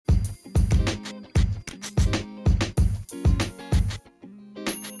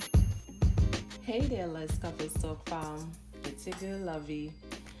Hey there, Les Couples Talk fam. It's your girl Lovey,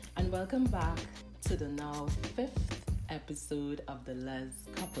 and welcome back to the now 5th episode of the Les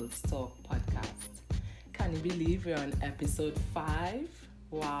Couples Talk podcast. Can you believe we're on episode 5?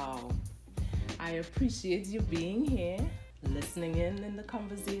 Wow. I appreciate you being here, listening in the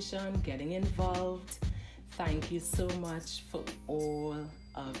conversation, getting involved. Thank you so much for all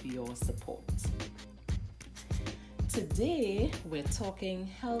of your support. Today, we're talking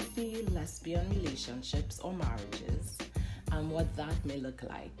healthy lesbian relationships or marriages and what that may look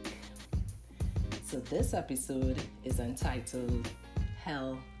like. So this episode is entitled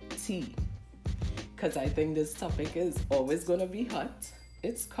Hell Tea, because I think this topic is always going to be hot,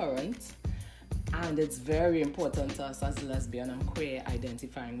 it's current, and it's very important to us as lesbian and queer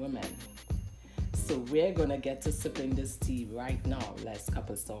identifying women. So we're going to get to sipping this tea right now, Les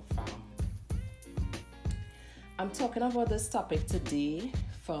Couples Talk fam. I'm talking about this topic today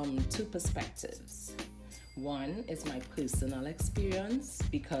from two perspectives. One is my personal experience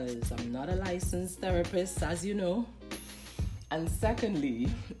because I'm not a licensed therapist, as you know. And secondly,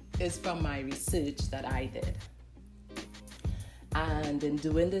 is from my research that I did. And in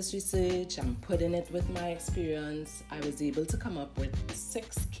doing this research and putting it with my experience, I was able to come up with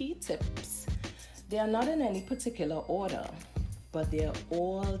 6 key tips. They are not in any particular order, but they are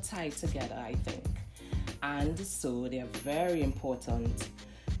all tied together, I think. And so they are very important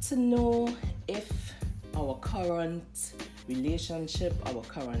to know if our current relationship, our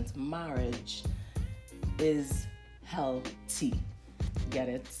current marriage is healthy. Get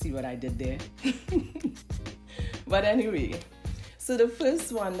it? See what I did there? But anyway, so the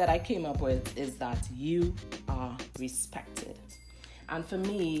first one that I came up with is that you are respected. And for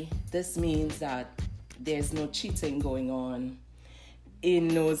me, this means that there's no cheating going on.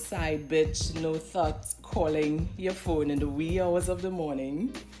 Ain't no side bitch, no thoughts calling your phone in the wee hours of the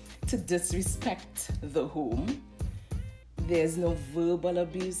morning to disrespect the home. There's no verbal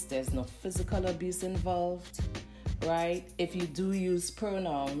abuse, there's no physical abuse involved, right? If you do use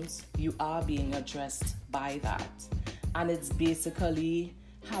pronouns, you are being addressed by that. And it's basically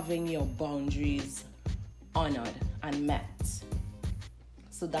having your boundaries honored and met.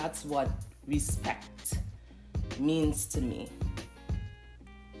 So that's what respect means to me.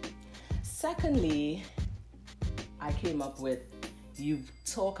 Secondly, I came up with you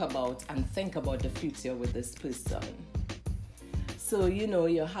talk about and think about the future with this person. So,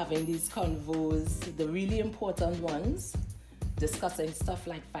 you're having these convos, the really important ones, discussing stuff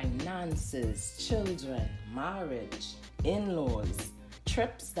like finances, children, marriage, in-laws,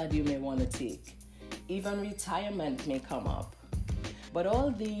 trips that you may want to take. Even retirement may come up. But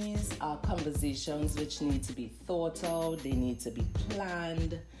all these are conversations which need to be thought out, they need to be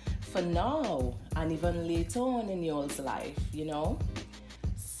planned for now and even later on in y'all's life,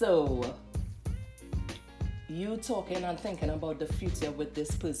 So, you talking and thinking about the future with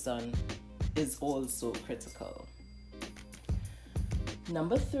this person is also critical.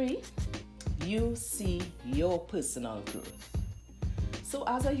 Number 3, you see your personal growth. So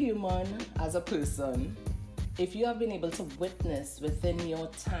as a human, as a person, if you have been able to witness within your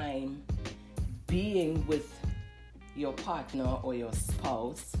time being with your partner or your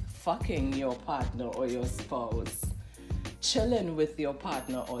spouse, fucking your partner or your spouse, chilling with your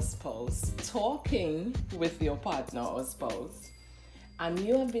partner or spouse, talking with your partner or spouse, and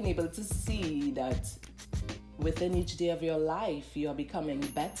you have been able to see that within each day of your life you are becoming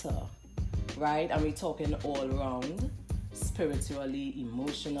better, right? And we're talking all around, spiritually,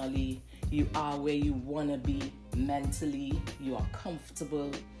 emotionally, you are where you want to be mentally, you are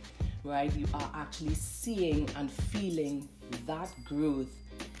comfortable, right? You are actually seeing and feeling that growth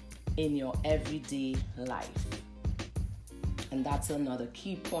in your everyday life. And that's another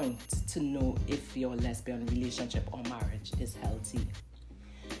key point to know if your lesbian relationship or marriage is healthy.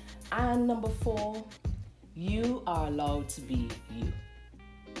 And number 4, you are allowed to be you.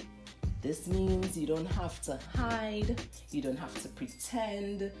 This means you don't have to hide, you don't have to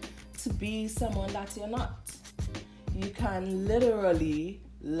pretend to be someone that you're not. You can literally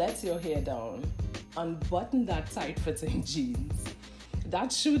let your hair down, unbutton that tight-fitting jeans,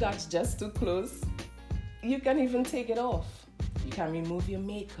 that shoe that's just too close, you can even take it off. You can remove your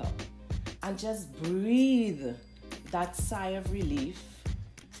makeup and just breathe that sigh of relief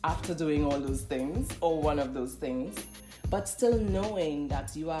after doing all those things or one of those things, but still knowing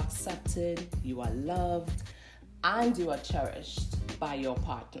that you are accepted, you are loved, and you are cherished by your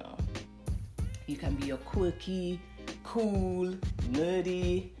partner. You can be your quirky, cool,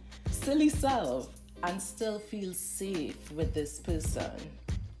 nerdy, silly self and still feel safe with this person.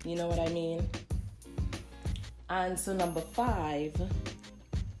 You know what I mean? And so number 5,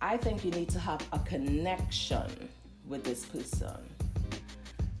 I think you need to have a connection with this person.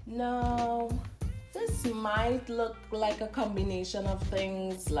 Now, this might look like a combination of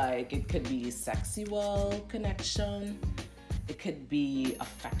things, like it could be sexual connection, it could be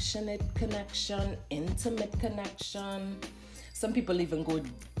affectionate connection, intimate connection. Some people even go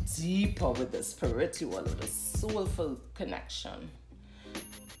deeper with the spiritual or the soulful connection.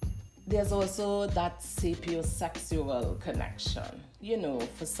 There's also that sapiosexual connection,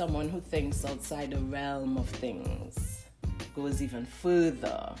 for someone who thinks outside the realm of things, goes even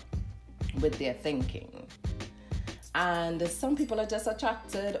further with their thinking. And some people are just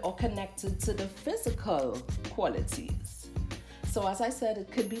attracted or connected to the physical qualities. So as I said,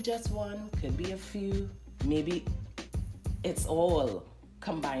 it could be just one, could be a few, maybe it's all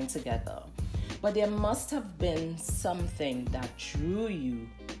combined together. But there must have been something that drew you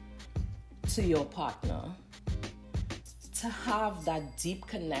to your partner to have that deep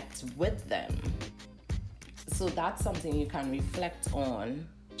connect with them. So that's something you can reflect on.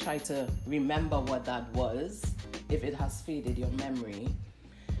 Try to remember what that was, if it has faded your memory,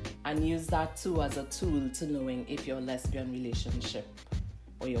 and use that too as a tool to knowing if your lesbian relationship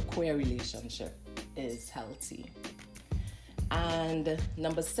or your queer relationship is healthy. And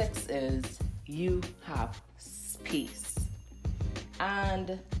number 6 is you have space.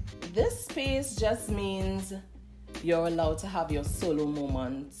 And this space just means you're allowed to have your solo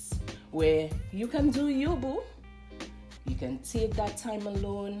moments where you can do you, boo. You can take that time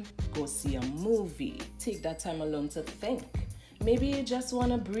alone, go see a movie, take that time alone to think. Maybe you just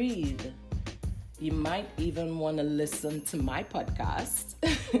want to breathe. You might even want to listen to my podcast.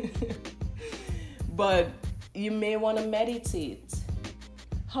 But you may want to meditate.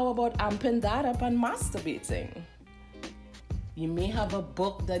 How about amping that up and masturbating? You may have a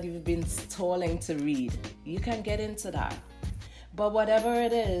book that you've been stalling to read. You can get into that. But whatever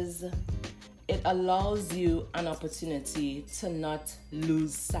it is, it allows you an opportunity to not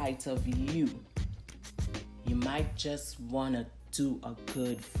lose sight of you. You might just want to do a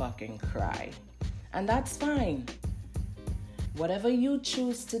good fucking cry. And that's fine. Whatever you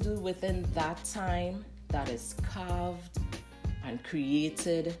choose to do within that time that is carved and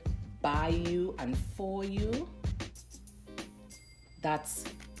created by you and for you, that's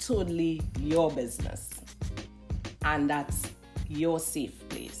totally your business. And that's your safe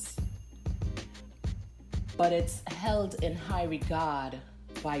place. But it's held in high regard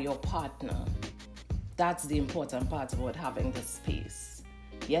by your partner. That's the important part about having the space.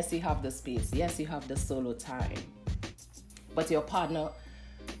 Yes, you have the space. Yes, you have the solo time. But your partner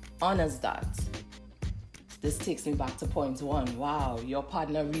honors that. This takes me back to point 1. Wow, your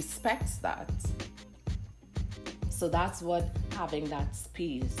partner respects that. So that's what having that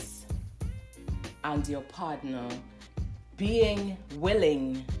space and your partner being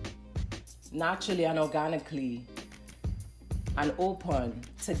willing, naturally and organically, and open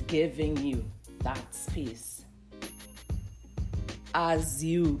to giving you that space, as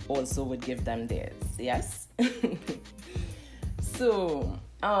you also would give them theirs. Yes. So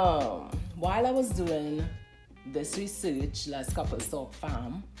while I was doing this research, Let's Couples Talk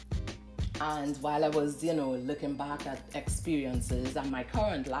Fam, and while I was looking back at experiences and my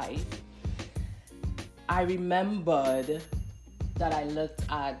current life, I remembered that I looked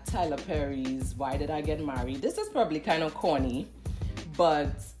at Tyler Perry's Why Did I Get Married? This is probably kind of corny,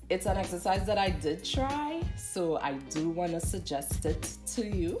 but it's an exercise that I did try, so I do want to suggest it to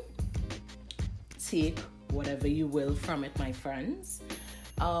you. Take whatever you will from it, my friends.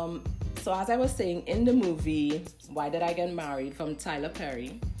 So as I was saying, in the movie Why Did I Get Married from Tyler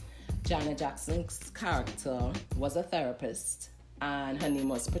Perry, Janet Jackson's character was a therapist, and her name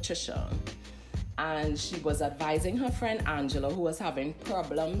was Patricia. And she was advising her friend Angela, who was having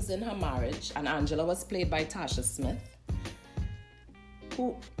problems in her marriage. And Angela was played by Tasha Smith.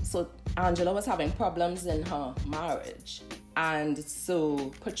 So Angela was having problems in her marriage. And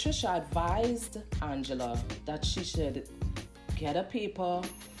so Patricia advised Angela that she should get a paper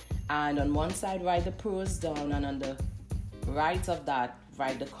and on one side write the pros down, and on the right of that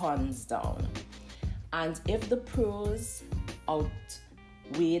write the cons down. And if the pros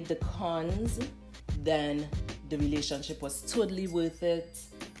outweighed the cons, then the relationship was totally worth it.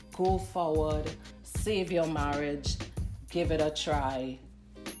 Go forward, save your marriage, give it a try.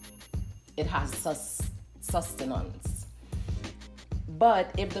 It has sustenance.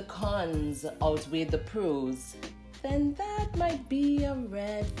 But if the cons outweigh the pros, then that might be a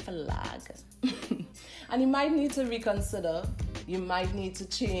red flag. And you might need to reconsider. You might need to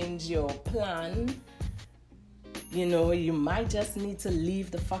change your plan. You might just need to leave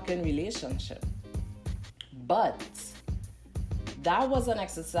the fucking relationship. But that was an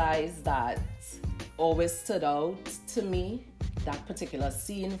exercise that always stood out to me, that particular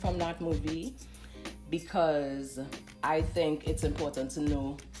scene from that movie, because I think it's important to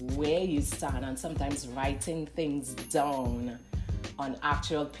know where you stand, and sometimes writing things down on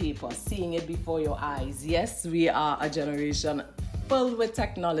actual paper, seeing it before your eyes. Yes, we are a generation filled with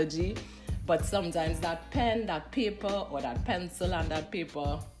technology, but sometimes that pen, that paper, or that pencil and that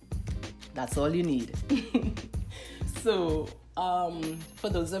paper, that's all you need. So, for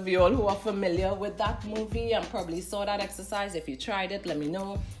those of you all who are familiar with that movie and probably saw that exercise, if you tried it, let me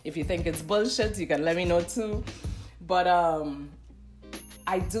know. If you think it's bullshit, you can let me know too. But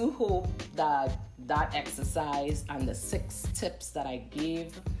I do hope that that exercise and the 6 tips that I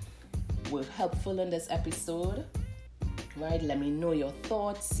gave were helpful in this episode. Right? Let me know your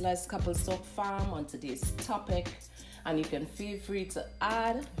thoughts. Let's Couples Talk Fam on today's topic. And you can feel free to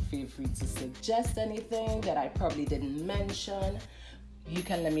add, feel free to suggest anything that I probably didn't mention. You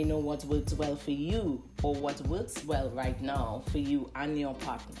can let me know what works well for you, or what works well right now for you and your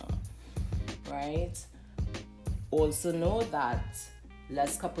partner, right? Also know that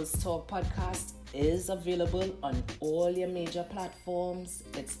Let's Couples Talk podcast is available on all your major platforms.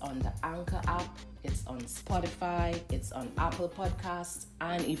 It's on the Anchor app, it's on Spotify, it's on Apple Podcasts,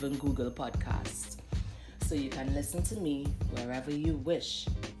 and even Google Podcasts. So you can listen to me wherever you wish.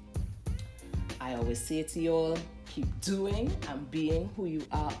 I always say to you all, keep doing and being who you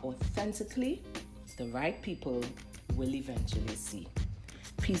are authentically. The right people will eventually see.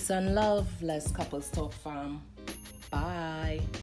 Peace and love. Let's Couples Talk Fam. Bye.